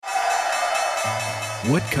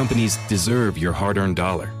What companies deserve your hard-earned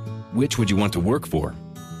dollar? Which would you want to work for?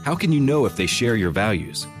 How can you know if they share your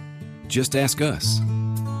values? Just ask us.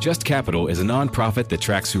 Just Capital is a nonprofit that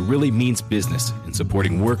tracks who really means business in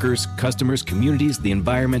supporting workers, customers, communities, the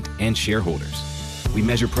environment, and shareholders. We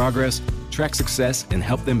measure progress, track success, and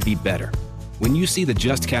help them be better. When you see the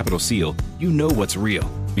Just Capital seal, you know what's real,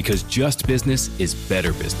 because just business is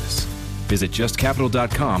better business. Visit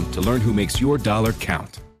justcapital.com to learn who makes your dollar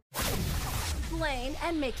count. Blaine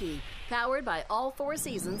and Mickey, powered by All Four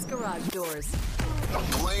Seasons Garage Doors.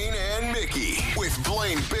 Blaine and Mickey with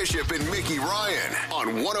Blaine Bishop and Mickey Ryan on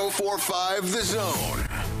 104.5 The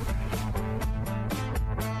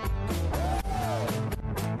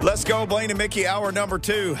Zone. Let's go, Blaine and Mickey, hour number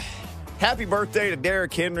 2. Happy birthday to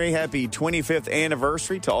Derrick Henry. Happy 25th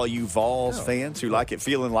anniversary to all you Vols fans who like it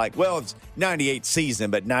feeling like, well, it's 98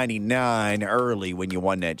 season, but 99 early when you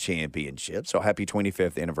won that championship. So happy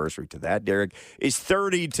 25th anniversary to that. Derrick is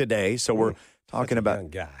 30 today, so we're talking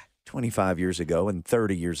about 25 years ago and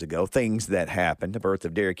 30 years ago, things that happened. The birth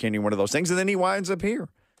of Derrick Henry, one of those things, and then he winds up here.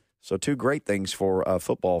 So 2 great things for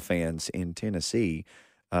football fans in Tennessee.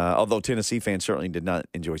 Although Tennessee fans certainly did not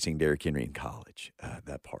enjoy seeing Derrick Henry in college.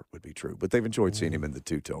 That part would be true. But they've enjoyed seeing him in the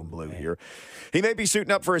two-tone blue here. He may be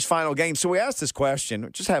suiting up for his final game. So we asked this question,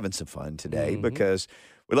 just having some fun today, because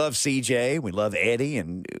we love CJ, we love Eddie,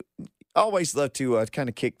 and always love to kind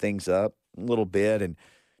of kick things up a little bit. And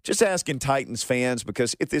just asking Titans fans,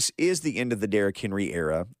 because if this is the end of the Derrick Henry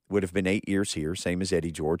era, would have been 8 years here, same as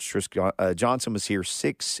Eddie George. Tris Johnson was here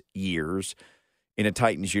 6 years in a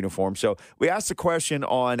Titans uniform. So we asked the question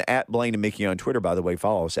on at Blaine and Mickey on Twitter. By the way,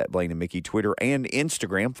 follow us at Blaine and Mickey, Twitter and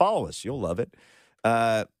Instagram. Follow us. You'll love it.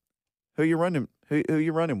 Who you running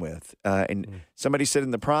with? And somebody said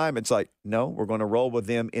in the prime, it's like, no, we're going to roll with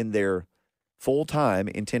them in their full time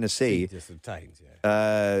in Tennessee. Just the Titans,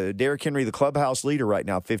 yeah. Derrick Henry, the clubhouse leader right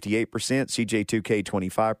now, 58%. CJ2K,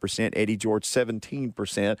 25%. Eddie George,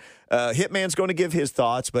 17%. Hitman's going to give his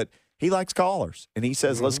thoughts, but he likes callers, and he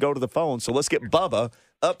says, let's go to the phone. So let's get Bubba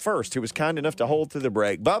up first, who was kind enough to hold through the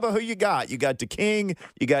break. Bubba, who you got? You got the King,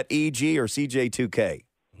 you got EG, or CJ2K?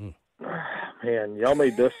 Man, y'all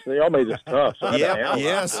made this tough. So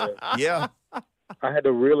Yeah. I had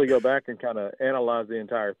to really go back and kind of analyze the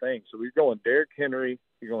entire thing. So we're going Derrick Henry,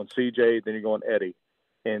 you're going CJ, then you're going Eddie.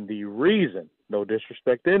 And the reason, no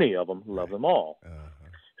disrespect to any of them, love them all.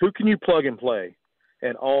 Who can you plug and play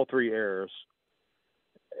in all 3 eras?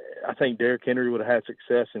 I think Derrick Henry would have had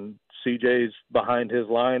success, and CJ's behind his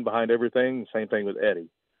line, behind everything. Same thing with Eddie.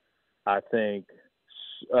 I think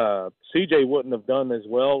CJ wouldn't have done as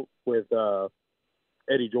well with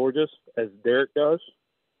Eddie George's as Derrick does,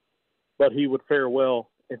 but he would fare well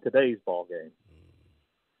in today's ball game.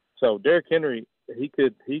 So Derrick Henry, he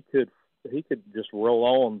could just roll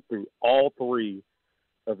on through all 3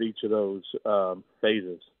 of each of those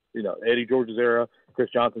phases. You know, Eddie George's era, Chris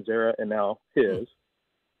Johnson's era, and now his.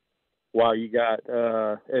 While you got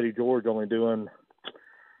Eddie George only doing,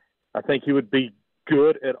 I think he would be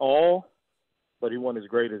good at all, but he wasn't as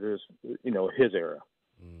great as his era.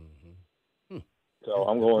 So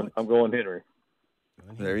I'm going Henry.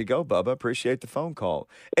 There you go, Bubba. Appreciate the phone call.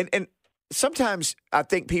 And sometimes I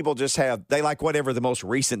think people just they like whatever the most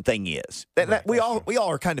recent thing is. We all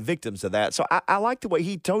are kind of victims of that. So I like the way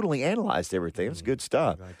he totally analyzed everything. It's good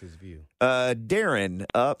stuff. I like his view. Darren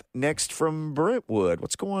up next from Brentwood.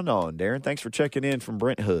 What's going on, Darren? Thanks for checking in from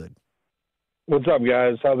Brentwood. What's up,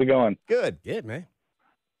 guys? How's it going? Good, man.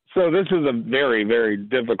 So this is a very, very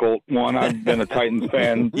difficult one. I've been a Titans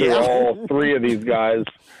fan through all 3 of these guys.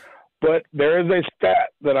 But there is a stat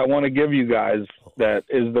that I want to give you guys that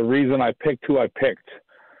is the reason I picked who I picked.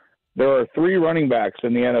 There are 3 running backs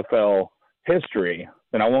in the NFL history,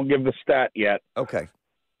 and I won't give the stat yet. Okay.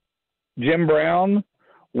 Jim Brown,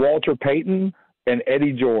 Walter Payton, and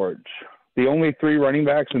Eddie George. The only 3 running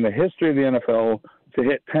backs in the history of the NFL to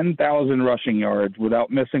hit 10,000 rushing yards without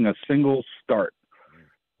missing a single start.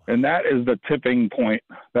 And that is the tipping point.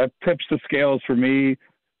 That tips the scales for me.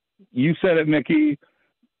 You said it, Mickey.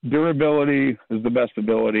 Durability is the best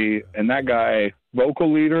ability, and that guy,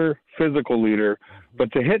 vocal leader, physical leader,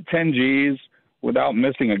 but to hit 10 Gs without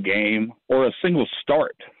missing a game or a single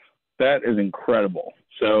start, that is incredible.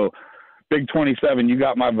 So, Big 27, you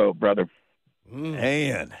got my vote, brother.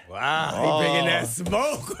 Man. Wow, he bringing that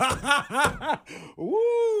smoke.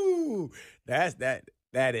 Woo!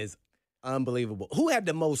 That is unbelievable. Who had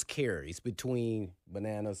the most carries between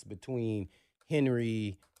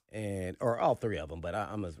Henry or all 3 of them, but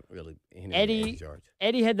I'm really Henry George.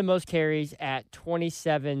 Eddie had the most carries at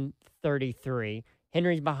 27:33.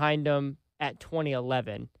 Henry's behind him at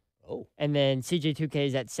 20:11. Oh. And then CJ2K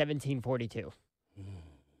is at 17:42.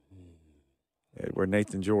 We're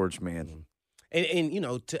Nathan George, man.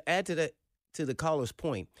 And to add to the caller's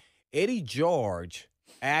point, Eddie George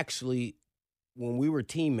actually, when we were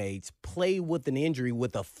teammates, played with an injury,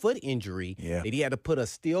 with a foot injury, that he had to put a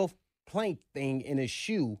steel plank thing in his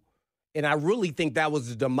shoe. And I really think that was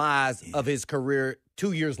the demise of his career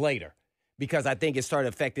 2 years later, because I think it started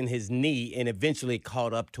affecting his knee and eventually it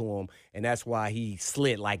caught up to him, and that's why he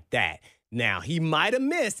slid like that. Now, he might have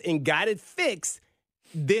missed and got it fixed,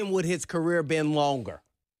 then would his career been longer?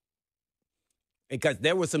 Because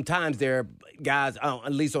there were some times there, guys,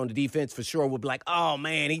 at least on the defense for sure, would be like, oh,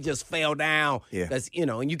 man, he just fell down. Yeah. Because,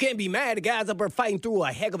 and you can't be mad. The guys up there fighting through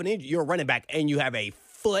a heck of an injury. You're a running back, and you have a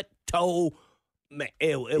foot, toe. Man,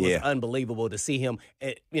 it was unbelievable to see him,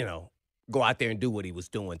 go out there and do what he was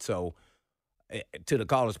doing. So, to the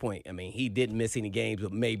caller's point, I mean, he didn't miss any games,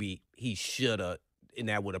 but maybe he should have, and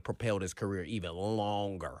that would have propelled his career even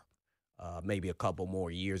longer. Maybe a couple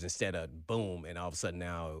more years instead of boom, and all of a sudden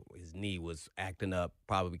now his knee was acting up,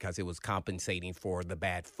 probably because it was compensating for the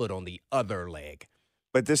bad foot on the other leg.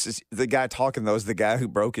 But this is the guy talking, though, is the guy who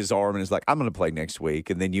broke his arm and is like, I'm going to play next week.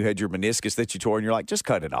 And then you had your meniscus that you tore, and you're like, just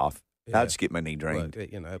cut it off. Yeah. I'll just get my knee drained.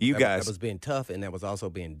 But, you guys. That was being tough, and that was also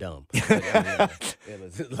being dumb. There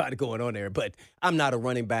was a lot going on there. But I'm not a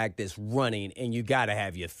running back that's running, and you got to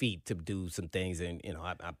have your feet to do some things. And,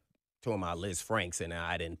 I tore my Liz Franks, and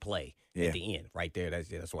I didn't play at the end. Right there,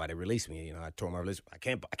 that's why they released me. I tore my Liz. I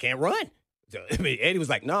can't run. So, Eddie was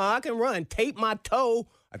like, no, I can run. Tape my toe.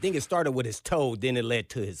 I think it started with his toe, then it led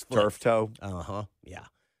to his foot. Turf toe? Yeah.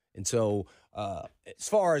 And so as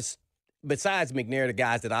far as besides McNair, the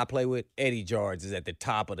guys that I play with, Eddie George is at the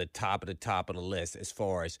top of the list as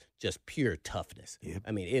far as just pure toughness. Yep.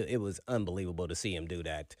 I mean, it was unbelievable to see him do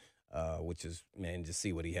that, which is, man, just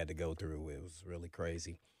see what he had to go through. It was really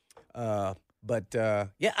crazy. I'm going to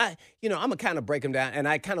kind of break him down, and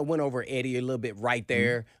I kind of went over Eddie a little bit right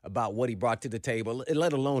there about what he brought to the table,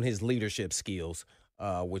 let alone his leadership skills,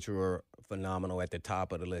 which were phenomenal at the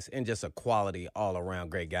top of the list, and just a quality all-around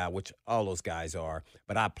great guy, which all those guys are.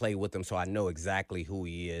 But I play with him, so I know exactly who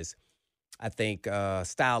he is. I think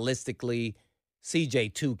stylistically,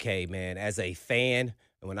 CJ2K, man, as a fan,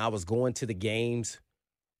 when I was going to the games,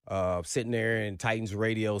 sitting there in Titans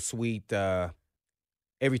radio suite,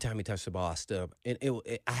 every time he touched the ball, I stood up. And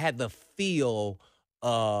I had the feel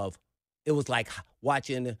of, it was like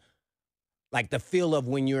watching, like the feel of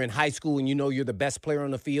when you're in high school and you're the best player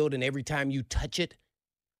on the field, and every time you touch it,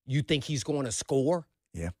 you think he's going to score.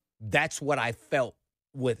 Yeah. That's what I felt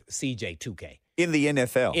with CJ2K. In the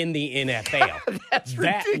NFL. In the NFL. That's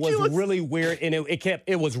ridiculous. That was really weird, and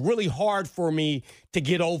it was really hard for me to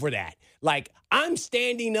get over that. Like, I'm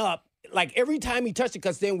standing up, like every time he touched it,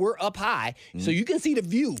 because then we're up high, so you can see the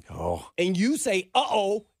view. Oh. And you say,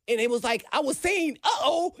 uh-oh. And it was like I was saying,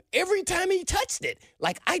 uh-oh, every time he touched it.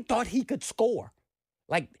 Like, I thought he could score.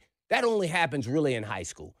 Like, that only happens really in high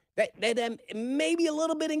school. That maybe a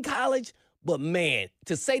little bit in college, but, man,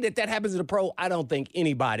 to say that happens in the pro, I don't think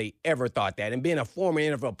anybody ever thought that. And being a former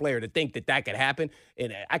NFL player, to think that could happen,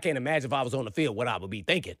 and I can't imagine if I was on the field what I would be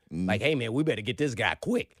thinking. Like, hey, man, we better get this guy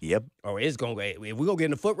quick. Yep. Or if we're going to get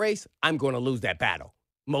in a foot race, I'm going to lose that battle.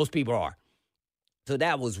 Most people are. So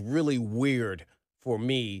that was really weird for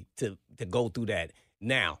me to go through that.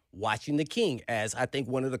 Now, watching the King, as I think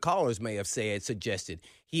one of the callers may have suggested,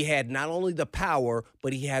 he had not only the power,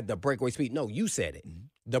 but he had the breakaway speed. No, you said it.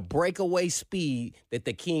 The breakaway speed that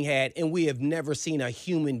the King had, and we have never seen a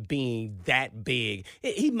human being that big.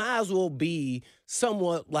 He might as well be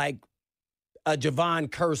somewhat like a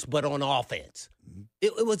Javon Curse, but on offense.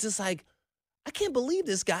 It was just like, I can't believe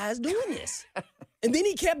this guy is doing this. And then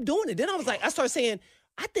he kept doing it. Then I started saying,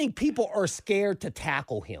 I think people are scared to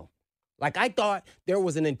tackle him. Like, I thought there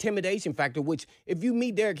was an intimidation factor, which if you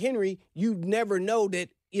meet Derrick Henry, you never know that,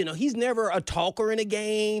 he's never a talker in a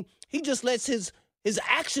game. He just lets his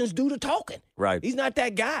actions do the talking. Right. He's not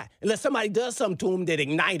that guy. Unless somebody does something to him that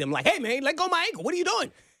ignite him. Like, hey, man, let go of my ankle. What are you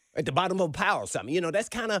doing? At the bottom of a pile or something. That's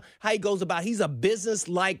kind of how he goes about. He's a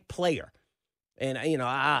business-like player. And,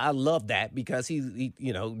 I love that because he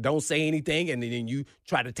don't say anything, and then you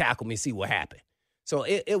try to tackle me and see what happened. So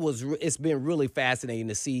it's been really fascinating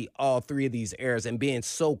to see all three of these eras and being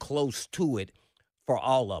so close to it for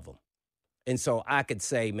all of them. And so I could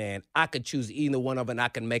say, man, I could choose either one of them. I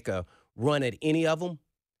can make a run at any of them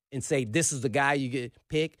and say, this is the guy you get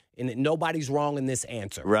pick, and nobody's wrong in this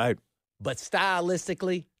answer. Right. But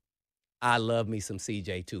stylistically, I love me some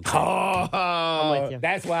CJ2K. I'm with you.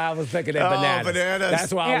 That's why I was picking at bananas. Bananas.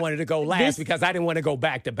 That's why I wanted to go last because I didn't want to go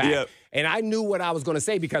back to back. Yep. And I knew what I was going to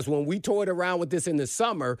say because when we toyed around with this in the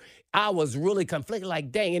summer, I was really conflicted,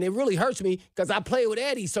 like, dang. And it really hurts me because I play with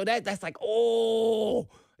Eddie. So that's like, oh.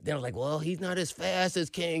 Then I'm like, well, he's not as fast as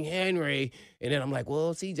King Henry. And then I'm like,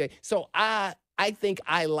 well, CJ. So I think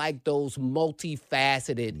I like those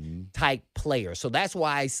multifaceted type players. So that's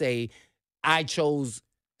why I say I chose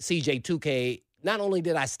CJ2K. Not only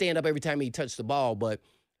did I stand up every time he touched the ball, but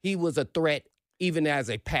he was a threat even as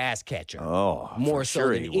a pass catcher. Oh, more so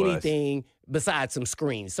sure than he was. anything besides some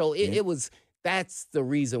screens. So it was, that's the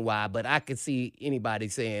reason why. But I could see anybody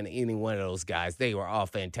saying any one of those guys, they were all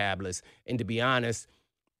fantabulous. And to be honest,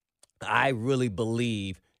 I really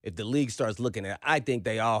believe if the league starts looking at it, I think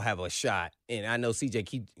they all have a shot. And I know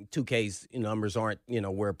CJ2K's numbers aren't,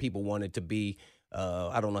 where people want it to be.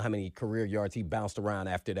 I don't know how many career yards he bounced around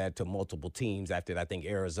after that to multiple teams. After that, I think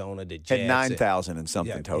Arizona, the Jets. Had 9,000 and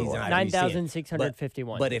something total.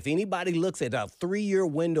 9,651. But if anybody looks at a 3-year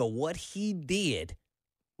window, what he did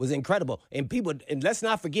was incredible. And let's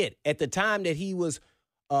not forget, at the time that he was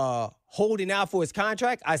holding out for his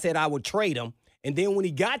contract, I said I would trade him. And then when he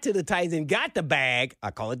got to the Titans and got the bag, I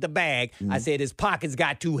call it the bag, I said his pockets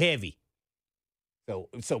got too heavy.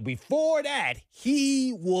 So before that,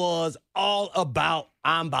 he was all about,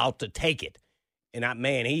 I'm about to take it.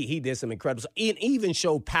 And he did some incredible stuff. And even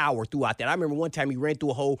showed power throughout that. I remember one time he ran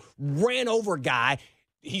through a hole, ran over a guy.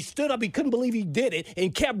 He stood up. He couldn't believe he did it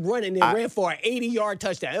and kept running and ran for an 80-yard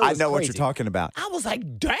touchdown. It was I know crazy. what you're talking about. I was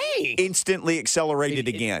like, dang. Instantly accelerated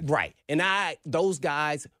again. Right. And those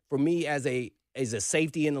guys, for me as a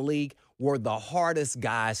safety in the league, were the hardest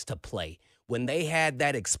guys to play. When they had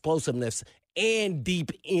that explosiveness and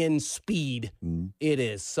deep end speed, it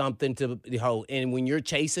is something to hold. And when you're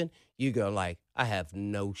chasing, you go like, I have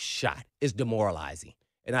no shot. It's demoralizing.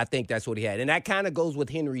 And I think that's what he had. And that kind of goes with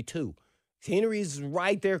Henry, too. Henry's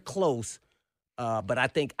right there close, but I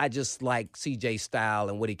think I just like CJ's style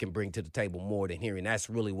and what he can bring to the table more than Henry. And that's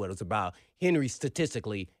really what it's about. Henry,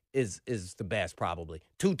 statistically, is the best, probably.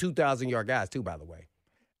 2 2,000-yard guys, too, by the way.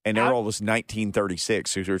 And Earl was 1936,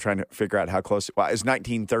 so we were trying to figure out how close. Well, it was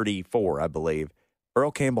 1934, I believe. Earl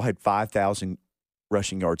Campbell had 5,000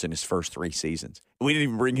 rushing yards in his first 3 seasons. We didn't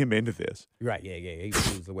even bring him into this. Right, yeah. He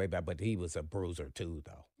was way back, but he was a bruiser, too,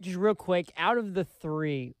 though. Just real quick, out of the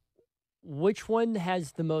 3, which one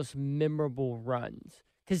has the most memorable runs?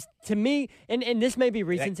 Because to me, and this may be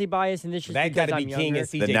recency bias, and this is because I'm younger. King and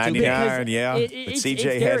CJ. The 99, yeah. But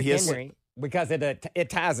CJ had his. Henry. Because it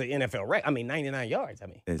ties the NFL record. I mean, 99 yards. I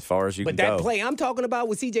mean, as far as you can go. But that go. play I'm talking about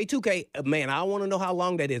with CJ2K, man, I want to know how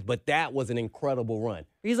long that is. But that was an incredible run.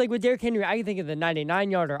 Because like with Derrick Henry, I can think of the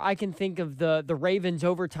 99-yarder. I can think of the Ravens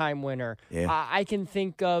overtime winner. Yeah. I can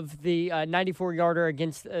think of the 94-yarder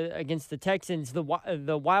against the Texans, the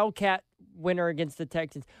Wildcat winner against the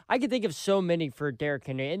Texans. I can think of so many for Derrick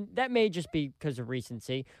Henry, and that may just be because of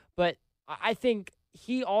recency. But I think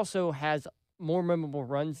he also has more memorable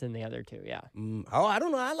runs than the other 2, yeah. I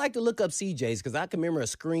don't know. I like to look up CJ's because I can remember a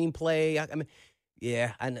screenplay.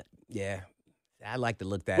 I like to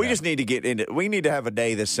look that up. We just need to get into. We need to have a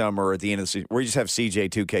day this summer or at the end of the season. We just have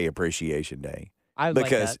CJ2K Appreciation Day.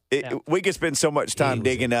 Because we could spend so much time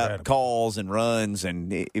digging up calls and runs,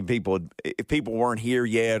 and if people weren't here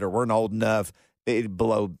yet or weren't old enough, he would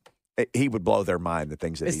blow their mind, the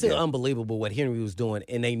things that he did. It's still unbelievable what Henry was doing,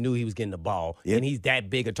 and they knew he was getting the ball, and he's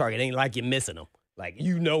that big a target. It ain't like you're missing him. Like,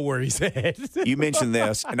 you know where he's at. You mentioned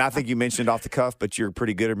this, and I think you mentioned off the cuff, but you're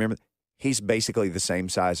pretty good at remembering. He's basically the same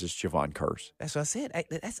size as Javon Curse. That's what I said.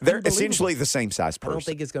 They're essentially the same size person. I don't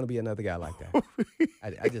think it's going to be another guy like that.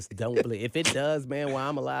 I just don't believe. If it does, man, while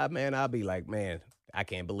I'm alive, man, I'll be like, man, I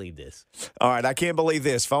can't believe this. All right, I can't believe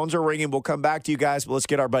this. Phones are ringing. We'll come back to you guys, but let's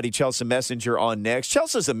get our buddy Chelsea Messenger on next.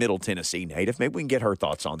 Chelsea's a Middle Tennessee native. Maybe we can get her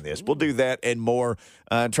thoughts on this. We'll do that and more.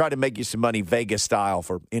 Try to make you some money Vegas style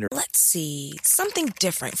for Let's see. Something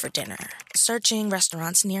different for dinner. Searching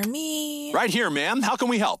restaurants near me. Right here, ma'am. How can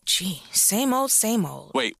we help? Gee, same old, same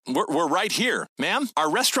old. Wait, we're right here. Ma'am, our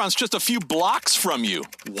restaurant's just a few blocks from you.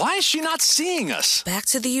 Why is she not seeing us? Back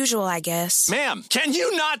to the usual, I guess. Ma'am, can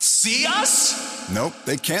you not see us? Nope,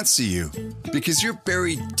 they can't see you. Because you're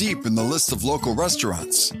buried deep in the list of local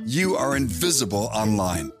restaurants. You are invisible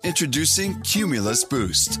online. Introducing Cumulus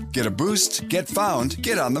Boost. Get a boost, get found,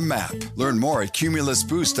 get on the map. Learn more at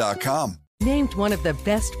cumulusboost.com. Named one of the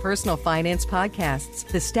best personal finance podcasts,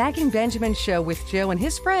 the Stacking Benjamin Show with Joe and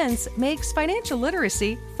his friends makes financial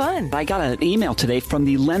literacy fun. I got an email today from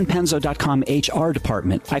the lenpenzo.com HR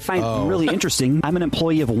department. I find really interesting. I'm an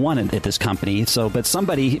employee of one at this company, but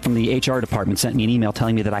somebody from the HR department sent me an email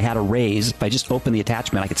telling me that I had a raise. If I just opened the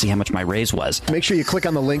attachment, I could see how much my raise was. Make sure you click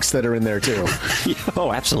on the links that are in there, too.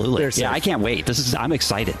 Oh, absolutely. Yeah, I can't wait. I'm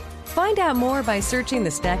excited. Find out more by searching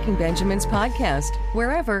the Stacking Benjamins podcast,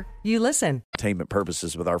 wherever you listen. Entertainment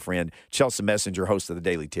purposes with our friend Chelsea Messenger, host of the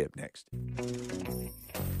Daily Tip, next.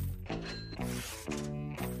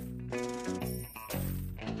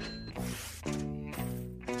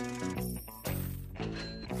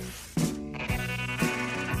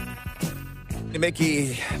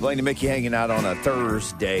 Blaine and Mickey hanging out on a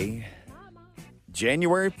Thursday,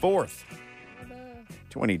 January 4th,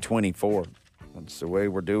 2024. That's the way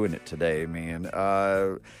we're doing it today, man.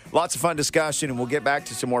 Lots of fun discussion, and we'll get back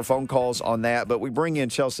to some more phone calls on that. But we bring in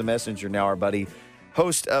Chelsea Messenger now, our buddy,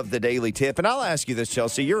 host of the Daily Tip. And I'll ask you this,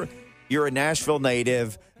 Chelsea. You're a Nashville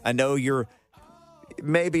native. I know you're a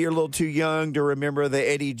little too young to remember the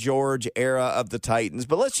Eddie George era of the Titans.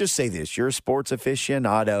 But let's just say this. You're a sports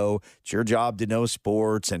aficionado. It's your job to know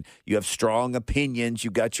sports, and you have strong opinions.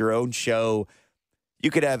 You've got your own show. You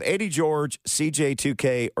could have Eddie George,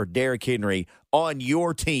 CJ2K, or Derrick Henry on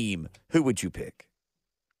your team. Who would you pick?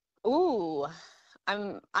 Ooh,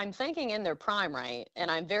 I'm thinking in their prime, right? And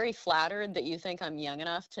I'm very flattered that you think I'm young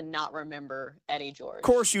enough to not remember Eddie George. Of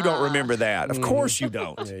course you don't remember that. Of course you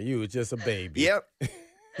don't. Yeah, you were just a baby. Yep.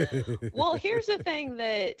 Well, here's the thing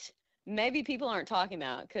that maybe people aren't talking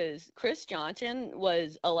about, because Chris Johnson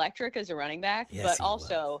was electric as a running back, but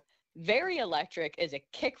also very electric as a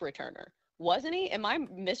kick returner. Wasn't he? Am I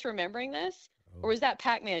misremembering this? Or was that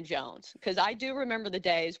Pac-Man Jones? Because I do remember the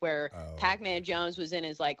days where Pac-Man Jones was in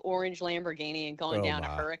his orange Lamborghini and going down to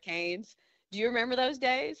hurricanes. Do you remember those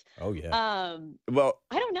days? Oh, yeah. Well,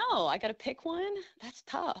 I don't know. I got to pick one. That's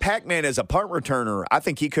tough. Pac-Man as a punt returner, I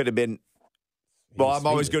think he could have been. Well, I'm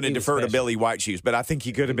always going to defer to Billy Whiteshoes, but I think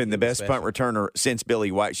he could have been the best punt returner since Billy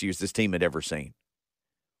Whiteshoes this team had ever seen.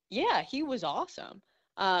 Yeah, he was awesome.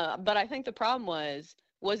 But I think the problem was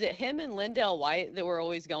it him and Lindell White that were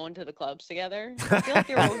always going to the clubs together? I feel like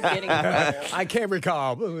they were always getting in trouble. I can't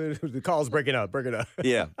recall. The call's breaking up.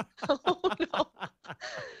 Yeah. Oh, no.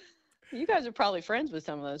 You guys are probably friends with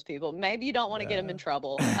some of those people. Maybe you don't want to get them in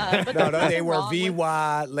trouble. But no, they were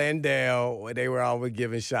VY, Lindell. They were always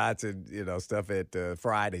giving shots and stuff at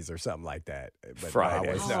Fridays or something like that. But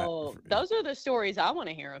Fridays. Those are the stories I want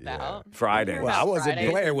to hear about. Yeah. Friday. Well, I wasn't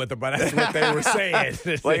playing with them, but that's what they were saying.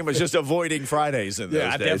 Blaine was just avoiding Fridays in those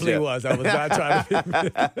days. I definitely was. I was not trying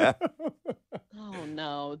to. Oh,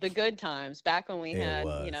 no. The good times back when we had,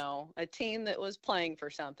 a team that was playing for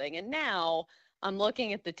something. And now I'm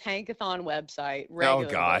looking at the Tankathon website regularly. Oh,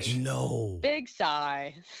 gosh. No. Big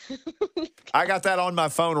sigh. I got that on my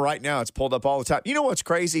phone right now. It's pulled up all the time. You know what's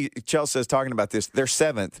crazy? Chelsea's talking about this. They're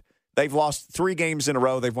 7th. They've lost 3 games in a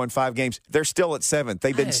row. They've won 5 games. They're still at 7th.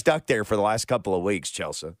 They've been stuck there for the last couple of weeks,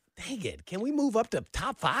 Chelsea. Dang it. Can we move up to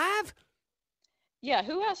top 5? Yeah,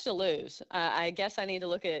 who has to lose? I guess I need to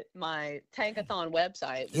look at my Tankathon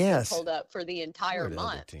website. Yes. Pulled up for the entire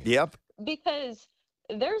month. Yep. Because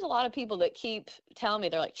there's a lot of people that keep telling me,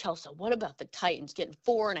 they're like, Chelsea, what about the Titans getting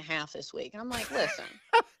 4.5 this week? And I'm like, listen,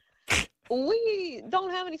 we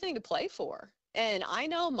don't have anything to play for. And I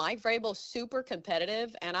know Mike Vrabel's super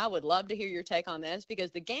competitive, and I would love to hear your take on this,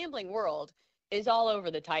 because the gambling world is all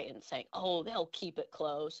over the Titans saying, oh, they'll keep it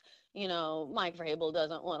close. Mike Vrabel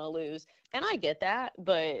doesn't want to lose. And I get that,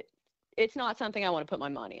 but it's not something I want to put my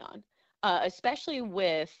money on, especially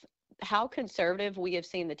with how conservative we have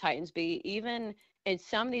seen the Titans be, even in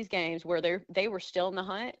some of these games where they were still in the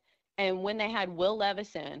hunt, and when they had Will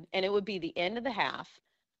Levis in, and it would be the end of the half,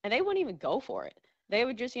 and they wouldn't even go for it. They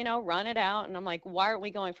would just, run it out, and I'm like, why aren't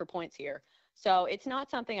we going for points here? So it's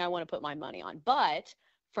not something I want to put my money on. But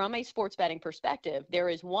from a sports betting perspective, there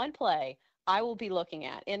is one play I will be looking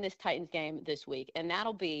at in this Titans game this week, and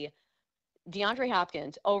that'll be DeAndre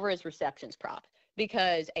Hopkins over his receptions prop,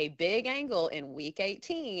 because a big angle in Week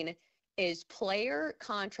 18 is player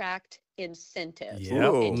contract incentives. Yep.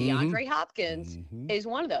 And DeAndre Hopkins is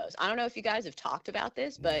one of those. I don't know if you guys have talked about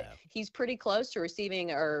this, but he's pretty close to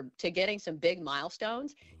receiving or to getting some big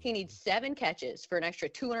milestones. He needs 7 catches for an extra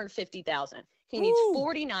 $250,000. He needs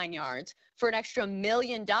 49 yards for an extra $1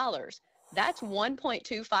 million. That's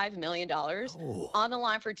 $1.25 million on the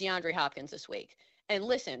line for DeAndre Hopkins this week. And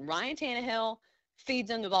listen, Ryan Tannehill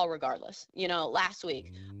feeds him the ball regardless. Last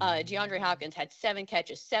week, DeAndre Hopkins had 7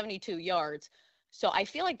 catches, 72 yards. So I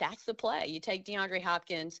feel like that's the play. You take DeAndre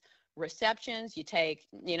Hopkins receptions, you take,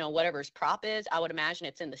 whatever his prop is, I would imagine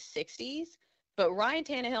it's in the 60s. But Ryan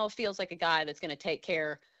Tannehill feels like a guy that's going to take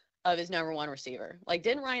care of his number one receiver. Like,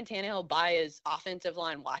 didn't Ryan Tannehill buy his offensive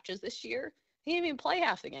line watches this year? He didn't even play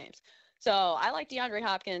half the games. So I like DeAndre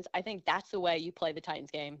Hopkins. I think that's the way you play the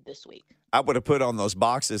Titans game this week. I would have put on those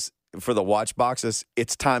boxes for the watch boxes,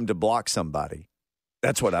 it's time to block somebody.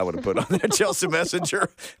 That's what I would have put on there. Chelsea Messenger,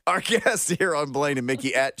 our guest here on Blaine and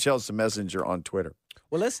Mickey at Chelsea Messenger on Twitter.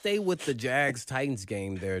 Well, let's stay with the Jags-Titans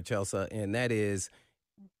game there, Chelsea, and that is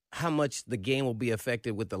how much the game will be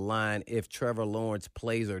affected with the line if Trevor Lawrence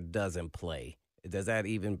plays or doesn't play. Does that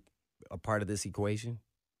even a part of this equation?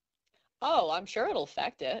 Oh, I'm sure it'll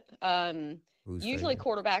affect it. Usually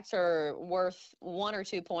quarterbacks are worth 1 or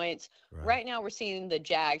 2 points. Right now we're seeing the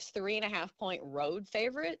Jags 3.5-point road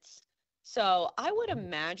favorites. So I would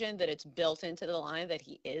imagine that it's built into the line that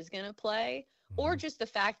he is going to play, or just the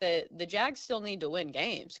fact that the Jags still need to win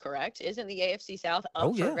games, correct? Isn't the AFC South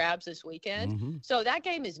up for grabs this weekend? So that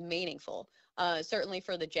game is meaningful, certainly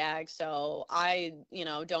for the Jags. So I,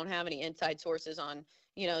 don't have any inside sources on,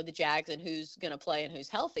 the Jags and who's going to play and who's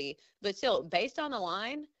healthy. But still, based on the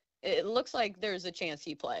line, it looks like there's a chance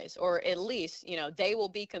he plays, or at least, they will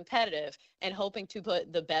be competitive and hoping to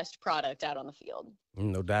put the best product out on the field.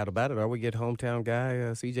 No doubt about it. Or we get hometown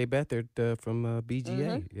guy C.J. Beathard from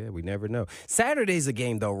BGA. Yeah, we never know. Saturday's a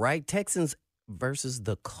game, though, right? Texans versus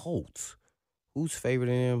the Colts. Who's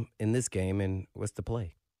favoring them in this game, and what's the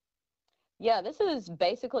play? Yeah, this is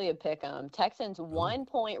basically a pick-em. Texans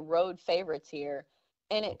 1-point road favorites here,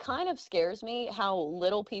 and it kind of scares me how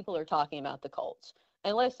little people are talking about the Colts.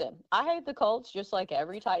 And listen, I hate the Colts just like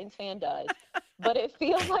every Titans fan does, but it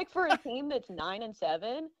feels like for a team that's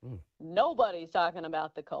 9-7, nobody's talking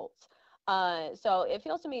about the Colts. So it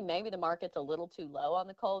feels to me maybe the market's a little too low on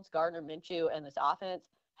the Colts. Gardner Minshew and this offense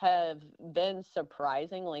have been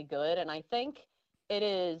surprisingly good, and I think it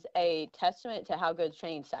is a testament to how good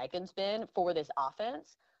Shane Steichen's been for this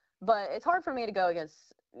offense. But it's hard for me to go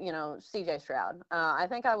against, C.J. Stroud. I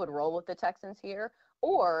think I would roll with the Texans here.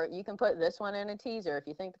 Or you can put this one in a teaser. If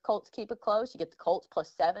you think the Colts keep it close, you get the Colts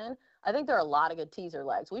 +7. I think there are a lot of good teaser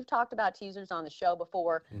legs. We've talked about teasers on the show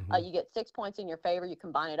before. You get 6 points in your favor. You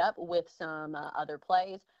combine it up with some other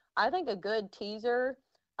plays. I think a good teaser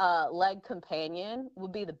leg companion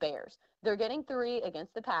would be the Bears. They're getting 3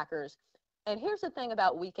 against the Packers. And here's the thing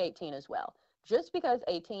about Week 18 as well. Just because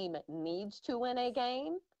a team needs to win a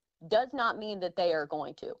game does not mean that they are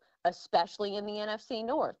going to, especially in the NFC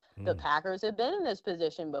North. The Packers have been in this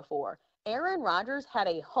position before. Aaron Rodgers had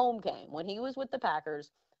a home game when he was with the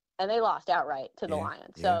Packers, and they lost outright to the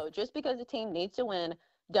Lions. So just because a team needs to win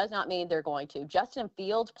does not mean they're going to. Justin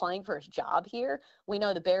Fields playing for his job here. We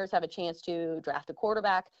know the Bears have a chance to draft a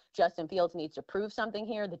quarterback. Justin Fields needs to prove something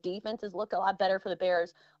here. The defenses look a lot better for the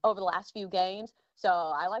Bears over the last few games. So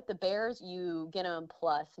I like the Bears. You get them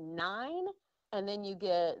 +9, and then you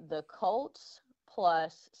get the Colts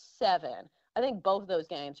 +7. I think both of those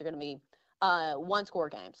games are going to be one-score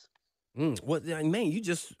games. Well, man, you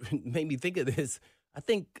just made me think of this. I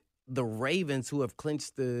think the Ravens, who have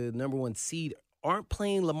clinched the number 1 seed, aren't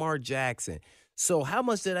playing Lamar Jackson. So how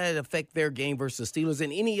much did that affect their game versus Steelers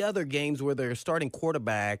and any other games where their starting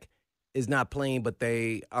quarterback is not playing, but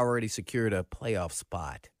they already secured a playoff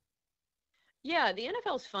spot? Yeah, the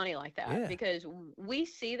NFL is funny like that because we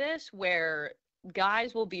see this where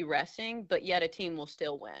guys will be resting, but yet a team will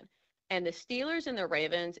still win. And the Steelers and the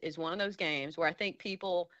Ravens is one of those games where I think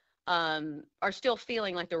people are still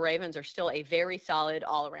feeling like the Ravens are still a very solid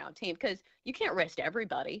all-around team because you can't rest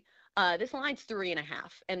everybody. This line's 3.5,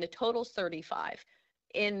 and the total's 35.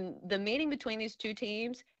 In the meeting between these two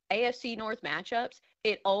teams, AFC North matchups,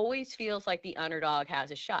 it always feels like the underdog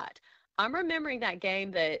has a shot. I'm remembering that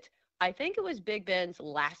game that I think it was Big Ben's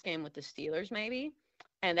last game with the Steelers maybe,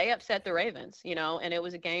 and they upset the Ravens, and it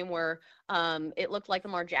was a game where it looked like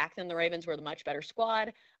Lamar Jackson and the Ravens were the much better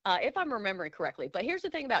squad, if I'm remembering correctly. But here's the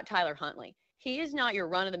thing about Tyler Huntley. He is not your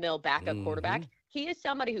run-of-the-mill backup quarterback. He is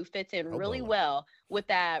somebody who fits in really well with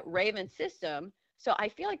that Ravens system. So I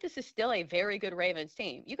feel like this is still a very good Ravens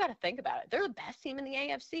team. You got to think about it. They're the best team in the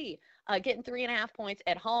AFC, getting 3.5 points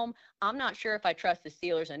at home. I'm not sure if I trust the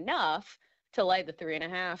Steelers enough to lay the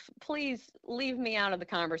 3.5. Please leave me out of the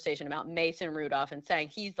conversation about Mason Rudolph and saying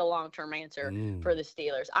he's the long-term answer for the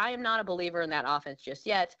Steelers. I am not a believer in that offense just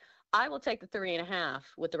yet. I will take the 3.5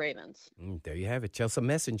 with the Ravens. There you have it. Chelsea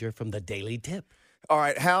Messenger from the Daily Tip. All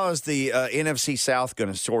right, how is the NFC South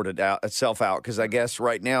going to sort itself out? Because I guess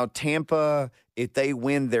right now Tampa, if they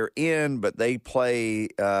win, they're in, but they play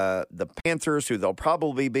the Panthers, who they'll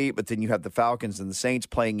probably beat, but then you have the Falcons and the Saints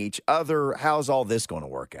playing each other. How's all this going to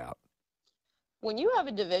work out? When you have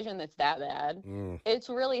a division that's that bad, it's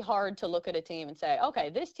really hard to look at a team and say, okay,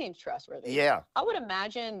 this team's trustworthy. Yeah. I would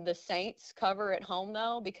imagine the Saints cover at home,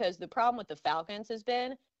 though, because the problem with the Falcons has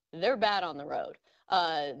been they're bad on the road.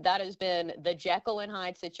 That has been the Jekyll and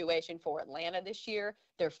Hyde situation for Atlanta this year.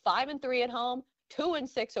 They're 5-3 at home,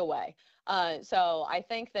 2-6 away. So I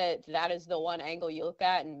think that is the one angle you look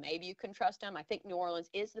at, and maybe you can trust them. I think New Orleans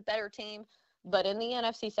is the better team, but in the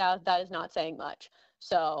NFC South, that is not saying much.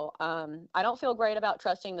 So I don't feel great about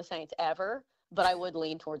trusting the Saints ever, but I would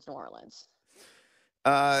lean towards New Orleans.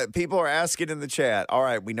 People are asking in the chat. All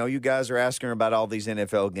right, we know you guys are asking her about all these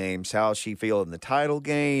NFL games. How's she feel in the title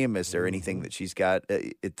game? Is there anything that she's got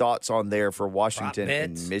thoughts on there for Washington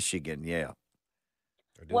and Michigan? Yeah.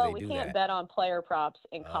 Well, we can't bet on player props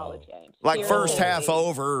in college games. Like first half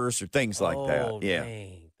overs or things like that. Yeah.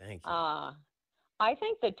 Dang. Thank you. I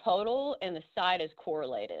think the total and the side is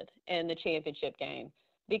correlated in the championship game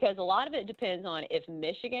because a lot of it depends on if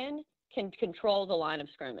Michigan can control the line of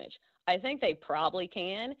scrimmage. I think they probably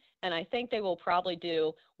can, and I think they will probably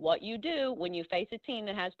do what you do when you face a team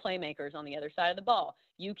that has playmakers on the other side of the ball.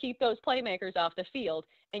 You keep those playmakers off the field,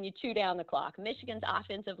 and you chew down the clock. Michigan's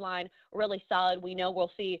offensive line, really solid. We know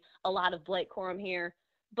we'll see a lot of Blake Corum here.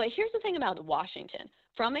 But here's the thing about Washington.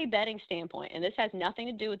 From a betting standpoint, and this has nothing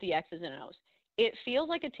to do with the X's and O's, it feels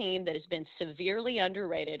like a team that has been severely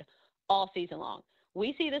underrated all season long.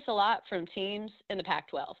 We see this a lot from teams in the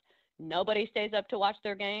Pac-12. Nobody stays up to watch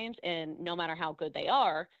their games, and no matter how good they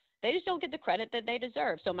are, they just don't get the credit that they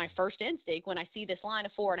deserve. So my first instinct when I see this line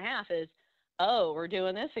of 4.5 is, oh, we're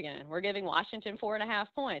doing this again. We're giving Washington 4.5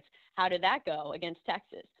 points. How did that go against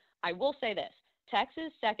Texas? I will say this.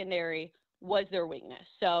 Texas secondary was their weakness.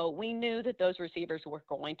 So we knew that those receivers were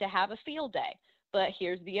going to have a field day. But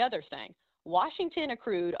here's the other thing. Washington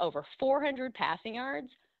accrued over 400 passing yards,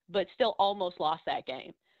 but still almost lost that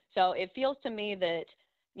game. So it feels to me that,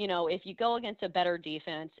 you know, if you go against a better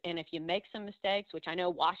defense and if you make some mistakes, which I know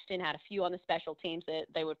Washington had a few on the special teams that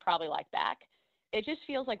they would probably like back, it just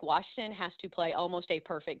feels like Washington has to play almost a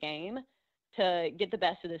perfect game to get the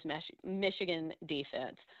best of this Michigan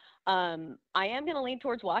defense. I am going to lean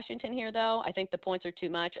towards Washington here, though. I think the points are too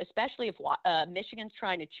much, especially if Michigan's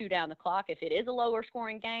trying to chew down the clock. If it is a lower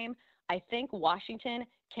scoring game, I think Washington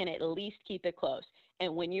can at least keep it close.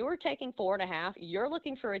 And when you are taking 4.5, you're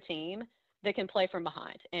looking for a team that can play from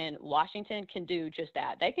behind. And Washington can do just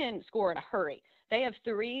that. They can score in a hurry. They have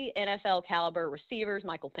 3 NFL caliber receivers.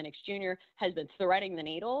 Michael Penix Jr. has been threading the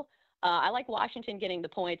needle. I like Washington getting the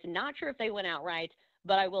points. Not sure if they win outright,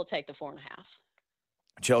 but I will take the 4.5.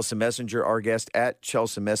 Chelsea Messenger, our guest at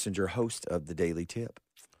Chelsea Messenger, host of the Daily Tip.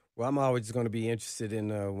 Well, I'm always going to be interested in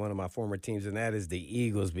one of my former teams, and that is the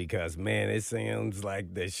Eagles because, man, it seems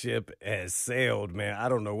like the ship has sailed, man. I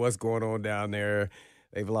don't know what's going on down there.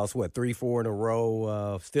 They've lost, 3-4 in a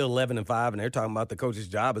row, still 11-5, and they're talking about the coach's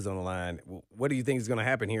job is on the line. What do you think is going to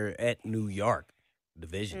happen here at New York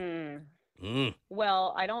division?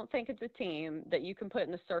 Well, I don't think it's a team that you can put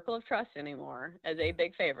in the circle of trust anymore as a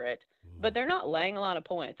big favorite, but they're not laying a lot of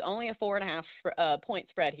points, only a 4.5 point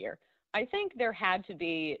spread here. I think there had to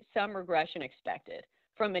be some regression expected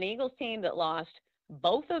from an Eagles team that lost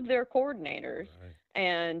both of their coordinators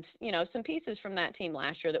and, you know, some pieces from that team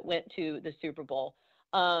last year that went to the Super Bowl.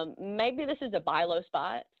 Maybe this is a buy low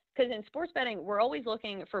spot because in sports betting, we're always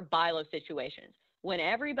looking for buy low situations. When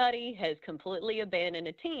everybody has completely abandoned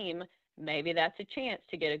a team, maybe that's a chance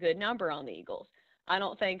to get a good number on the Eagles. I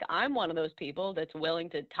don't think I'm one of those people that's willing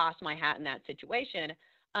to toss my hat in that situation.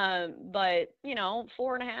 But, you know,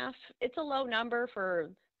 4.5, it's a low number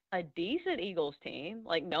for a decent Eagles team.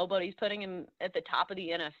 Like nobody's putting him at the top of the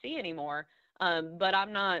NFC anymore. But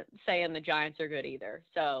I'm not saying the Giants are good either.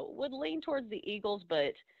 So would lean towards the Eagles,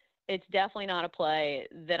 but it's definitely not a play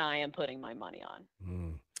that I am putting my money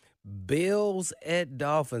on. Bills at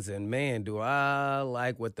Dolphins, and man, do I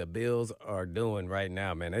like what the Bills are doing right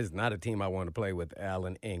now, man. It's not a team I want to play with,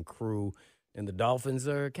 Allen and crew. And the Dolphins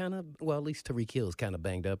are kind of, well, at least Tyreek Hill's kind of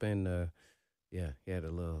banged up, and he had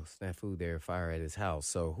a little snafu there, fire at his house.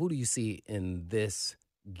 So who do you see in this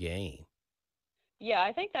game? Yeah,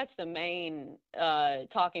 I think that's the main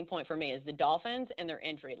talking point for me is the Dolphins and their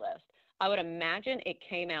injury list. I would imagine it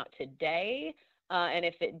came out today, and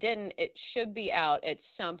if it didn't, it should be out at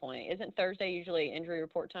some point. Isn't Thursday usually injury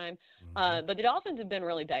report time? But the Dolphins have been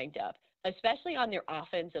really banged up, especially on their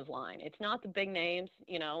offensive line. It's not the big names,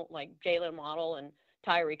 you know, like Jalen Waddle and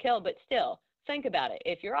Tyreek Hill, but still, think about it.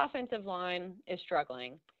 If your offensive line is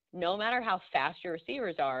struggling, no matter how fast your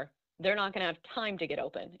receivers are, they're not going to have time to get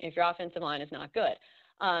open if your offensive line is not good.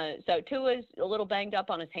 So Tua's a little banged up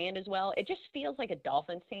on his hand as well. It just feels like a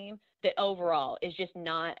Dolphins team that overall is just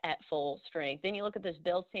not at full strength. Then you look at this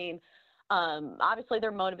Bills team. Obviously,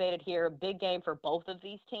 they're motivated here. Big game for both of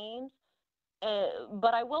these teams.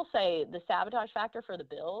 But I will say the sabotage factor for the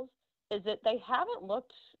Bills is that they haven't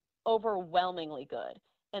looked overwhelmingly good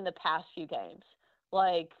in the past few games.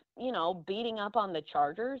 Like, beating up on the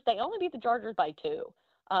Chargers. They only beat the Chargers by 2.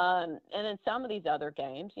 And then some of these other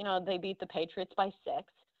games, they beat the Patriots by 6.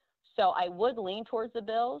 So I would lean towards the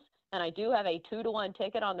Bills, and I do have a 2-1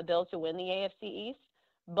 ticket on the Bills to win the AFC East,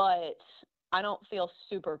 but I don't feel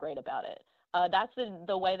super great about it. That's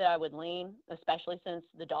the way that I would lean, especially since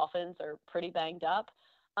the Dolphins are pretty banged up.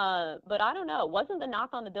 But I don't know. Wasn't the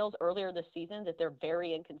knock on the Bills earlier this season that they're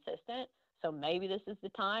very inconsistent? So maybe this is the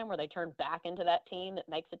time where they turn back into that team that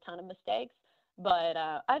makes a ton of mistakes. But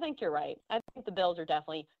I think you're right. I think the Bills are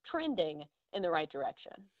definitely trending in the right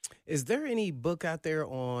direction. Is there any book out there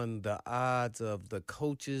on the odds of the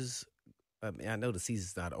coaches? I know the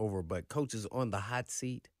season's not over, but coaches on the hot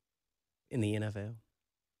seat in the NFL?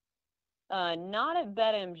 Not at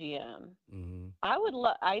BetMGM. Mm-hmm.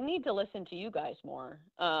 I need to listen to you guys more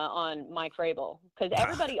on Mike Vrabel, because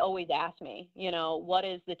everybody always asks me, what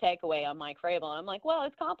is the takeaway on Mike Vrabel? And I'm like, well,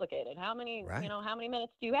 it's complicated. How many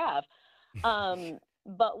minutes do you have?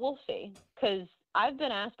 But we'll see, because I've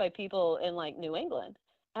been asked by people in like New England,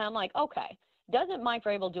 and I'm like, okay, doesn't Mike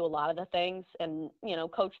Vrabel do a lot of the things and,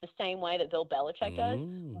 coach the same way that Bill Belichick does?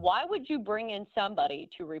 Why would you bring in somebody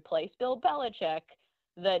to replace Bill Belichick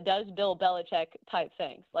that does Bill Belichick type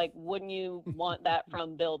things? Like, wouldn't you want that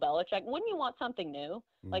from Bill Belichick? Wouldn't you want something new?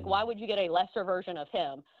 Like, why would you get a lesser version of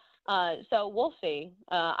him? So we'll see.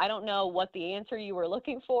 I don't know what the answer you were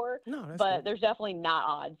looking for, but good. There's definitely not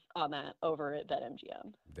odds on that over at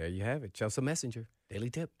BetMGM. There you have it. Chelsea Messenger, Daily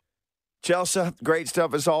Tip. Chelsea, great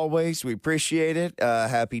stuff as always. We appreciate it.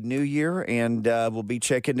 Happy New Year, and we'll be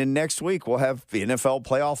checking in next week. We'll have NFL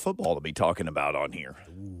playoff football to be talking about on here.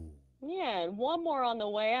 Yeah, and one more on the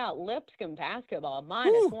way out. Lipscomb basketball,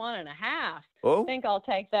 -1.5. Oh. I think I'll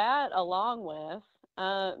take that along with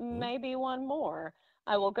maybe one more.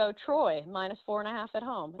 I will go Troy, -4.5 at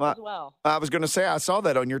home as well. I was going to say, I saw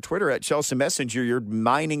that on your Twitter at Chelsea Messenger. You're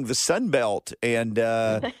mining the Sun Belt and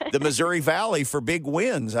the Missouri Valley for big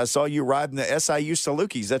wins. I saw you riding the SIU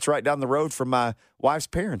Salukis. That's right down the road from my wife's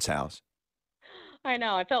parents' house. I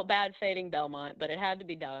know. I felt bad fading Belmont, but it had to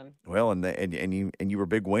be done. Well, and you were a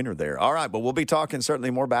big winner there. All right, but we'll be talking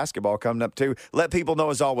certainly more basketball coming up too. Let people know,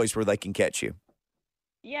 as always, where they can catch you.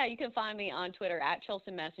 Yeah, you can find me on Twitter at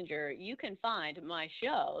Chelsea Messenger. You can find my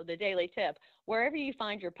show, The Daily Tip, wherever you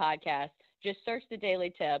find your podcast. Just search The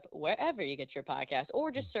Daily Tip wherever you get your podcast,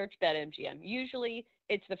 or just search BetMGM. Usually,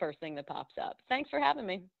 it's the first thing that pops up. Thanks for having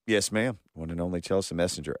me. Yes, ma'am. One and only Chelsea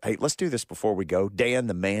Messenger. Hey, let's do this before we go. Dan,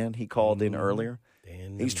 the man, he called in earlier.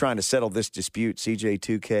 He's trying to settle this dispute,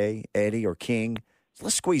 CJ2K, Eddie, or King. So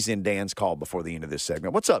let's squeeze in Dan's call before the end of this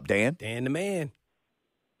segment. What's up, Dan? Dan, the man.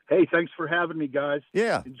 Hey, thanks for having me, guys.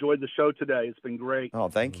 Yeah. Enjoyed the show today. It's been great. Oh,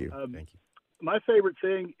 thank you. Thank you. My favorite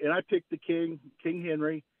thing, and I picked the King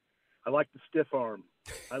Henry. I like the stiff arm.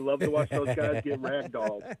 I love to watch those guys get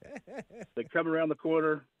ragdolled. They come around the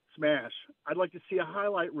corner, smash. I'd like to see a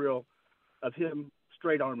highlight reel of him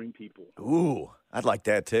straight arming people. Ooh, I'd like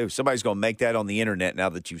that too. Somebody's going to make that on the internet now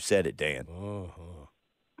that you said it, Dan. Oh,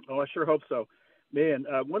 I sure hope so. Man,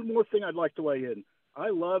 one more thing I'd like to weigh in. I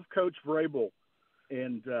love Coach Vrabel,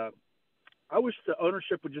 and I wish the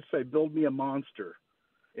ownership would just say, build me a monster,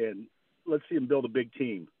 and let's see him build a big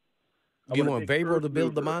team. You want Vrabel to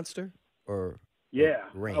build the monster? Yeah,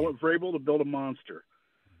 I want Vrabel to build a monster.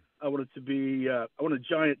 I want it to be I want a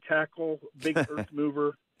giant tackle, big earth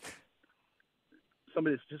mover,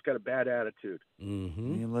 somebody that's just got a bad attitude.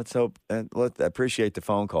 Mm-hmm. And let's hope, and appreciate the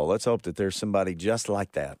phone call. Let's hope that there's somebody just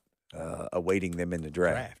like that awaiting them in the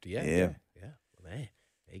draft. Yeah. Man,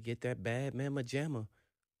 they get that bad mamma jamma.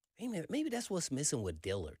 Hey, man, maybe that's what's missing with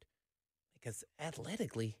Dillard. Because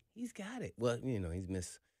athletically, he's got it. Well, he's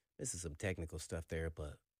missing some technical stuff there,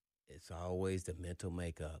 but it's always the mental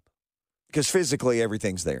makeup. Because physically,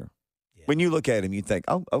 everything's there. Yeah. When you look at him, you think,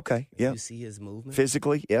 oh, okay, yeah. You see his movement?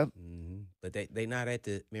 Physically, yeah. Mm-hmm. But they not at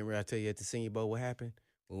the, remember I tell you at the Senior Bowl what happened?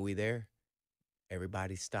 When we there,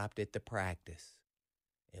 everybody stopped at the practice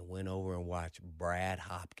and went over and watched Brad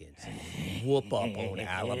Hopkins whoop up on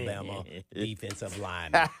Alabama defensive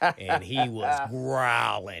lineman. And he was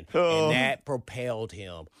growling. Oh. And that propelled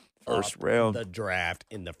him first round the draft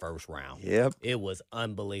in the first round. Yep. It was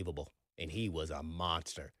unbelievable. And he was a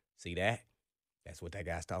monster. See that? That's what that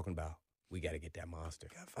guy's talking about. We got to get that monster.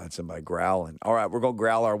 Find somebody growling. All right, we're going to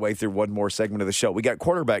growl our way through one more segment of the show. We got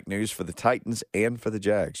quarterback news for the Titans and for the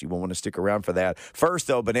Jags. You won't want to stick around for that. First,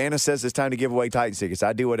 though, Banana says it's time to give away Titans tickets.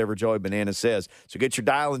 I do whatever Joey Banana says. So get your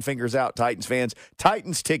dialing fingers out, Titans fans.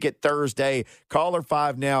 Titans ticket Thursday. Caller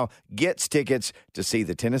 5 now gets tickets to see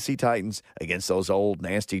the Tennessee Titans against those old,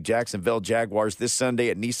 nasty Jacksonville Jaguars this Sunday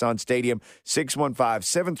at Nissan Stadium.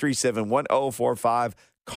 615-737-1045.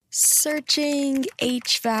 Searching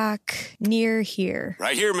HVAC near here.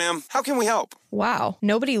 Right here, ma'am. How can we help? Wow,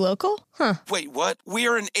 nobody local? Huh. Wait, what? We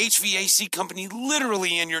are an HVAC company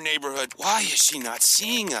literally in your neighborhood. Why is she not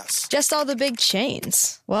seeing us? Just all the big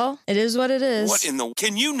chains. Well, it is what it is. What in the...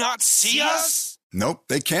 Can you not see us? Nope,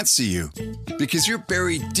 they can't see you. Because you're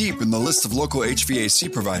buried deep in the list of local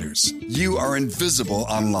HVAC providers. You are invisible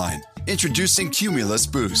online. Introducing Cumulus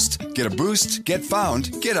Boost. Get a boost, get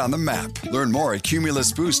found, get on the map. Learn more at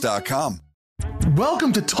cumulusboost.com.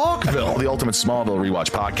 Welcome to Talkville, the ultimate Smallville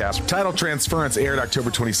rewatch podcast. Title Transference aired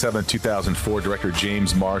October 27, 2004. Director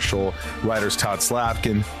James Marshall, writers Todd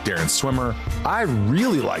Slavkin, Darren Swimmer. I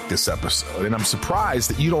really like this episode, and I'm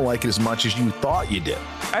surprised that you don't like it as much as you thought you did.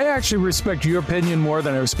 I actually respect your opinion more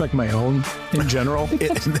than I respect my own in general.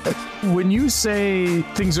 When you say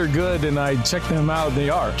things are good and I check them out,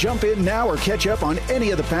 they are. Jump in now or catch up on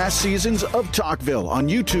any of the past seasons of Talkville on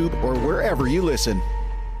YouTube or wherever you listen.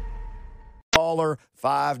 Caller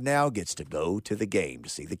 5 now gets to go to the game to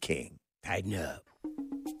see the King. Tighten up.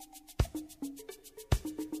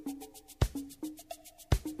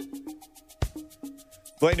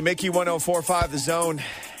 Blaine to Mickey, 104.5 The Zone.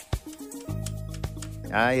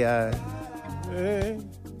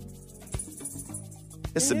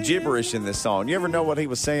 There's some gibberish in this song. You ever know what he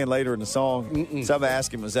was saying later in the song? Somebody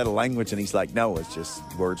asked him, was that a language? And he's like, no, it's just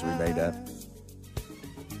words we made up.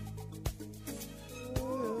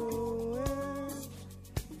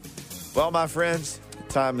 Well, my friends,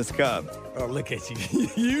 time has come. Oh, look at you.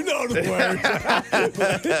 You know the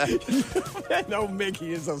words. No,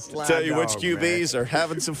 Mickey is a slide Tell you dog, which QBs are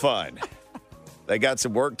having some fun. They got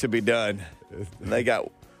some work to be done. They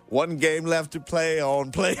got one game left to play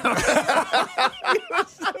on.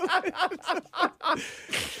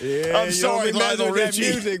 Yeah, I'm sorry, Lionel Richie.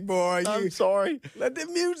 Music, boy. I'm sorry. Let the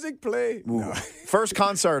music play. No. First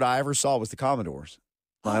concert I ever saw was the Commodores.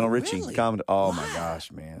 Lionel Richie, really? Oh my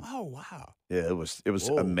gosh, man! Oh wow! Yeah, it was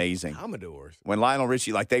amazing. Commodores. When Lionel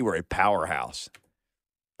Richie, they were a powerhouse.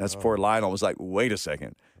 That's before Lionel was like, wait a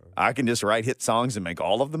second, I can just write hit songs and make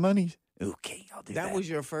all of the money. Okay, I'll do that. That was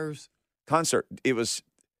your first concert. It was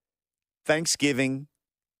Thanksgiving,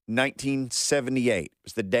 1978. It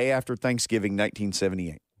was the day after Thanksgiving,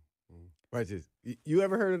 1978. Right. You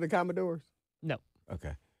ever heard of the Commodores? No.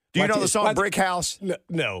 Okay. Do you know the song Brick House?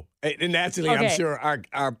 No. And naturally, Okay. I'm sure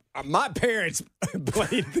my parents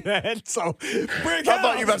played that. So, Brick House. I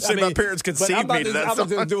thought you were about to say my parents conceived me to that I'm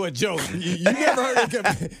song. about to do a joke. You never heard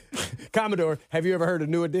of Commodore? Have you ever heard of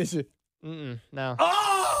New Edition? No.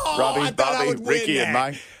 Oh! Robbie, Bobby, Ricky, and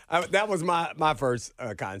Mike. That was my first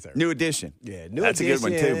concert. New Edition. Yeah, New That's Edition. a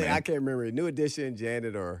good one, too, man. I can't remember. New Edition,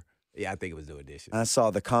 Janet, or... Yeah, I think it was New Edition. I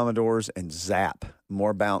saw the Commodores and Zap,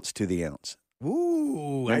 More Bounce to the Ounce.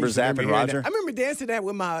 Ooh. Remember Zap and Roger? I remember dancing that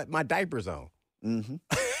with my diapers on. Mm-hmm.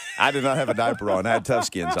 I did not have a diaper on. I had tough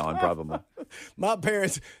skins on, probably. My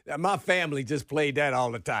parents, my family just played that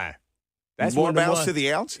all the time. That's More Bounce to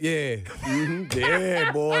the Ounce? Yeah. Mm-hmm.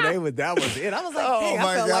 Yeah, boy. That was it. I was like, dang,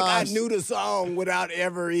 I felt like I knew the song without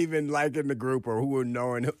ever even liking the group or who were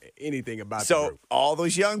knowing anything about the group. So all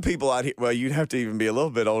those young people out here, well, you'd have to even be a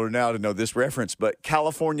little bit older now to know this reference, but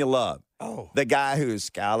California Love. Oh. The guy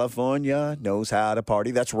who's California knows how to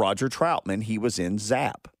party. That's Roger Troutman. He was in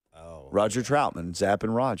Zap. Oh. Roger Troutman, Zap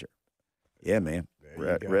and Roger. Yeah, man.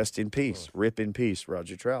 Rest in peace. Rip in peace,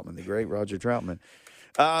 Roger Troutman, the great Roger Troutman.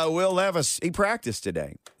 Will Levis, he practiced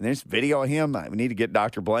today. And there's video of him. We need to get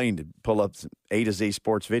Dr. Blaine to pull up some A to Z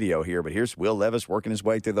sports video here. But here's Will Levis working his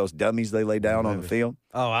way through those dummies they lay down on the field.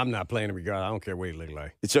 Oh, I'm not playing him regardless. I don't care what he look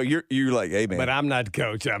like. So you're like, hey, man. But I'm not the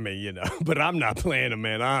coach. I mean, but I'm not playing him,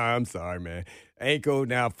 man. I'm sorry, man. Ankle,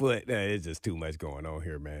 now foot. It's just too much going on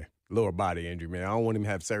here, man. Lower body injury, man. I don't want him to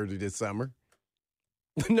have surgery this summer.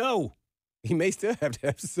 No. He may still have to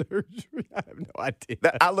have surgery. I have no idea.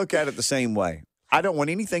 I look at it the same way. I don't want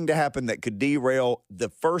anything to happen that could derail the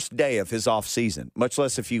first day of his off season, much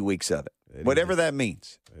less a few weeks of it. Whatever that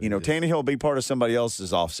means. Tannehill will be part of somebody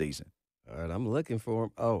else's off season. All right, I'm looking for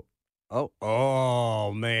him.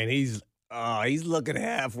 Oh, man, he's looking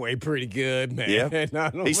halfway pretty good, man. Yeah.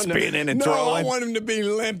 He's spinning and throwing. I want him to be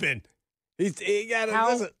limping. He got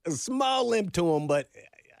a small limp to him, but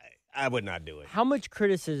I would not do it. How much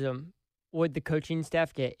criticism would the coaching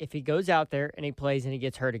staff get if he goes out there and he plays and he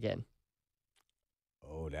gets hurt again?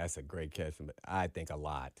 Oh, that's a great catch. I think a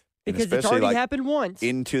lot. Because it's already happened once.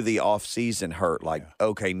 Into the offseason hurt. Like,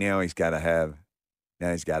 okay, now he's got to have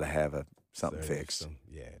something fixed.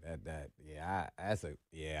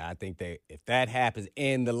 I think if that happens,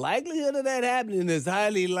 and the likelihood of that happening is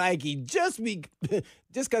highly likely just because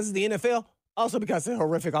it's the NFL, also because it's a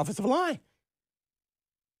horrific offensive line.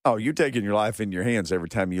 Oh, you're taking your life in your hands every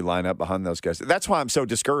time you line up behind those guys. That's why I'm so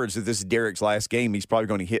discouraged that this is Derek's last game. He's probably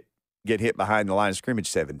going to get hit behind the line of scrimmage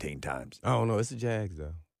 17 times. Oh, no, it's the Jags,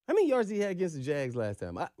 though. How many yards did he have against the Jags last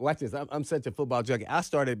time? Watch this. I'm such a football junkie. I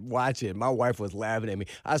started watching. My wife was laughing at me.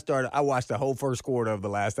 I watched the whole first quarter of the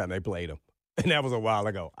last time they played him. And that was a while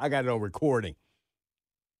ago. I got it on recording.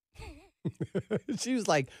 She was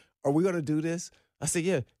like, are we going to do this? I said,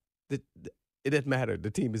 yeah. It doesn't matter.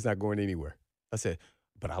 The team is not going anywhere. I said,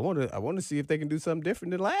 but I want to see if they can do something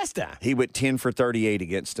different than last time. He went 10 for 38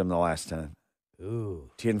 against them the last time.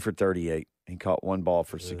 Ooh. 10 for 38. He caught one ball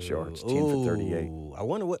for 6 yards. 10 for 38. I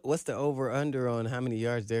wonder what's the over-under on how many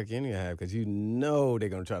yards Derrick Henry have, because they're going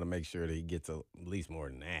to try to make sure that he gets at least more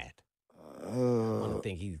than that. I want to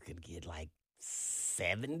think he could get like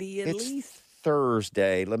 70 at least.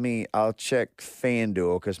 Thursday. I'll check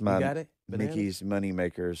FanDuel because my Mickey's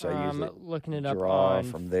Moneymakers. I'm looking it up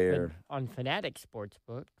from there on Fanatic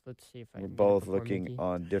Sportsbook. Let's see if I. We're both looking Mickey.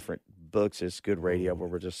 On different books. It's good radio where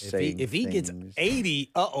we're just saying. If he gets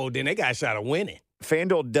 80, then they got a shot of winning.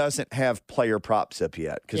 FanDuel doesn't have player props up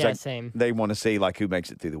yet because same. They want to see like who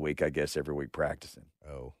makes it through the week. I guess every week practicing.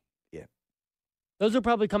 Oh, yeah. Those will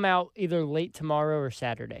probably come out either late tomorrow or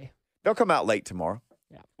Saturday. They'll come out late tomorrow.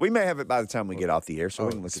 Yeah. We may have it by the time we get off the air, so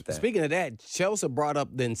we can look at that. Speaking of that, Chelsea brought up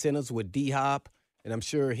the incentives with D-Hop, and I'm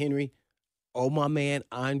sure Henry, my man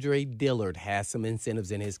Andre Dillard has some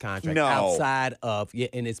incentives in his contract outside of,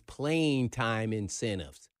 in his playing time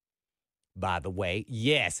incentives. By the way,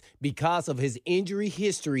 yes, because of his injury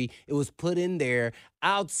history, it was put in there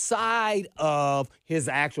outside of his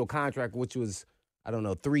actual contract, which was,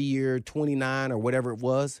 3-year, 29 or whatever it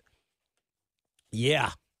was.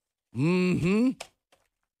 Yeah. Mm-hmm.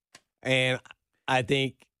 And I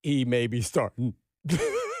think he may be starting.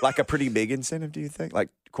 Like a pretty big incentive, do you think? Like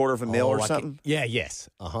 $250,000 or something? Yes.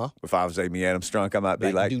 If I was Amy Adams Strunk, I might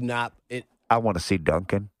be like, I want to see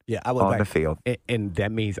Duncan on the field. And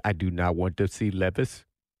that means I do not want to see Levis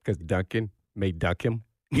because Duncan may duck him.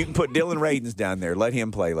 You can put Dylan Radins down there. Let him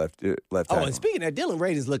play left tackle. And speaking of that, Dylan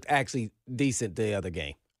Radins looked actually decent the other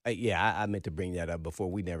game. I meant to bring that up before.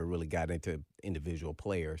 We never really got into individual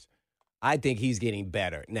players. I think he's getting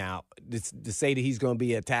better. Now, to say that he's going to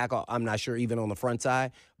be a tackle, I'm not sure even on the front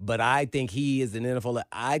side, but I think he is an NFL.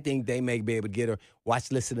 I think they may be able to get her.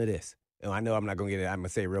 Listen to this. I know I'm not going to get it. I'm going to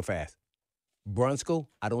say it real fast. Brunskill,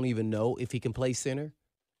 I don't even know if he can play center.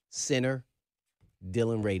 Center,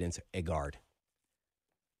 Dylan Radins at guard.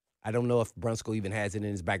 I don't know if Brunskill even has it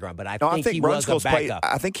in his background, but I think he was a backup.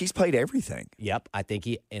 I think he's played everything. Yep, I think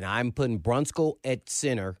and I'm putting Brunskill at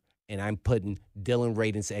center, and I'm putting Dylan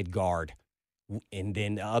Radins at guard. And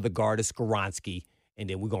then the other guard is Skoronski. And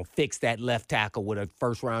then we're going to fix that left tackle with a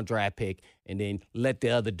first-round draft pick and then let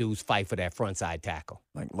the other dudes fight for that front-side tackle.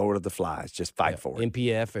 Like Lord of the Flies, just fight for it.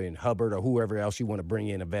 MPF and Hubbard or whoever else you want to bring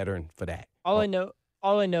in a veteran for that. All I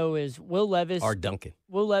know is Will Levis. Or Duncan.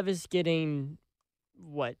 Will Levis getting,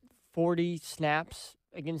 40 snaps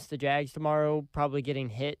against the Jags tomorrow, probably getting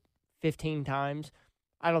hit 15 times.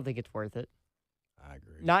 I don't think it's worth it. I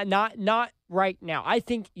agree. Not right now. I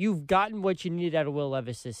think you've gotten what you needed out of Will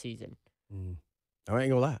Levis this season. I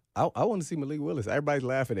ain't gonna lie. I want to see Malik Willis. Everybody's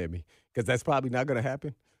laughing at me because that's probably not gonna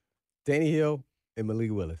happen. Danny Hill and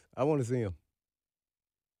Malik Willis. I want to see him.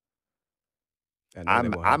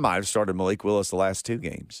 I might have started Malik Willis the last 2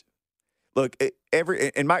 games. Look,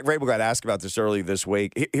 and Mike Vrabel got asked about this earlier this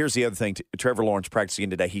week. Here's the other thing. Trevor Lawrence practicing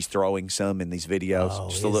today. He's throwing some in these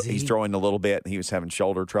videos. He's throwing a little bit, and he was having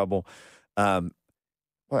shoulder trouble.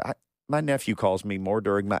 My nephew calls me more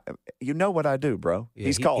during my. You know what I do, bro. Yeah,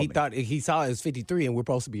 He's called me. He thought he saw it was 53, and we're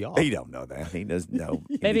supposed to be off. He don't know that. He doesn't know.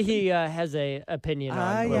 Maybe he has a opinion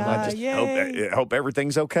on. I just hope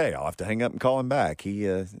everything's okay. I'll have to hang up and call him back. He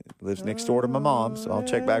lives next door to my mom, so I'll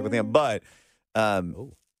check back with him. But,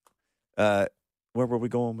 where were we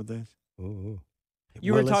going with this?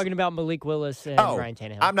 You were talking about Malik Willis and Ryan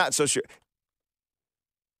Tannehill. I'm not so sure.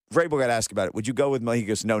 Vrabel got asked about it. Would you go with Malik? He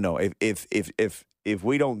goes, no. If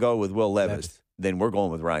we don't go with Will Levis, then we're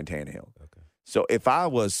going with Ryan Tannehill. Okay. So if I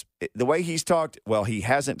was the way he's talked, he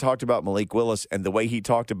hasn't talked about Malik Willis, and the way he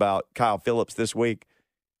talked about Kyle Phillips this week,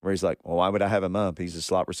 where he's like, well, why would I have him up? He's a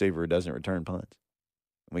slot receiver who doesn't return punts.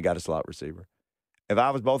 And we got a slot receiver. if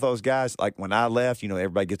I was both those guys, like when I left,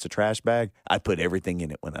 everybody gets a trash bag. I'd put everything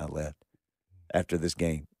in it when I left after this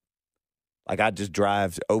game. Like I'd just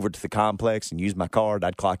drive over to the complex and use my card.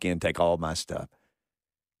 I'd clock in, take all my stuff.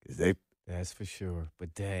 That's for sure.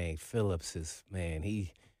 But dang, Phillips is, man,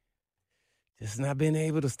 he just not been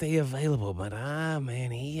able to stay available. But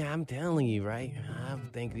I'm telling you, right? I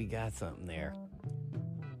think we got something there.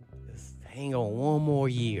 Just hang on one more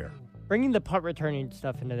year. Bringing the punt returning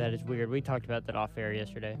stuff into that is weird. We talked about that off air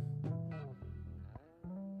yesterday.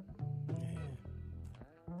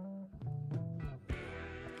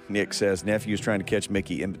 Nick says nephew's trying to catch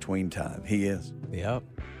Mickey in between time. He is. Yep.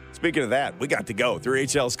 Speaking of that, we got to go.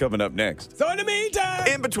 3HL's coming up next. So in the meantime,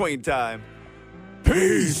 in between time,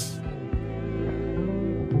 peace.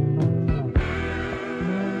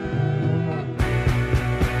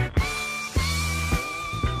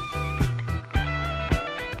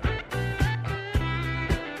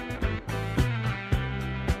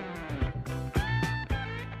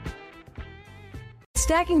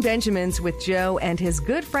 Stacking Benjamins with Joe and his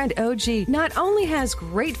good friend OG not only has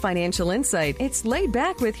great financial insight, it's laid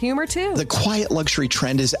back with humor too. The quiet luxury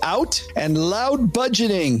trend is out and loud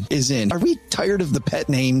budgeting is in. Are we tired of the pet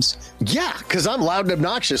names? Yeah, because I'm loud and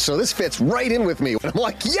obnoxious, so this fits right in with me. And I'm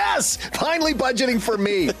like, yes, finally budgeting for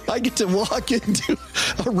me. I get to walk into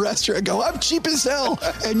a restaurant and go, I'm cheap as hell,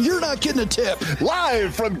 and you're not getting a tip.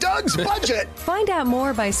 Live from Doug's Budget. Find out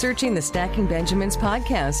more by searching the Stacking Benjamins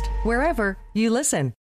podcast, wherever you listen.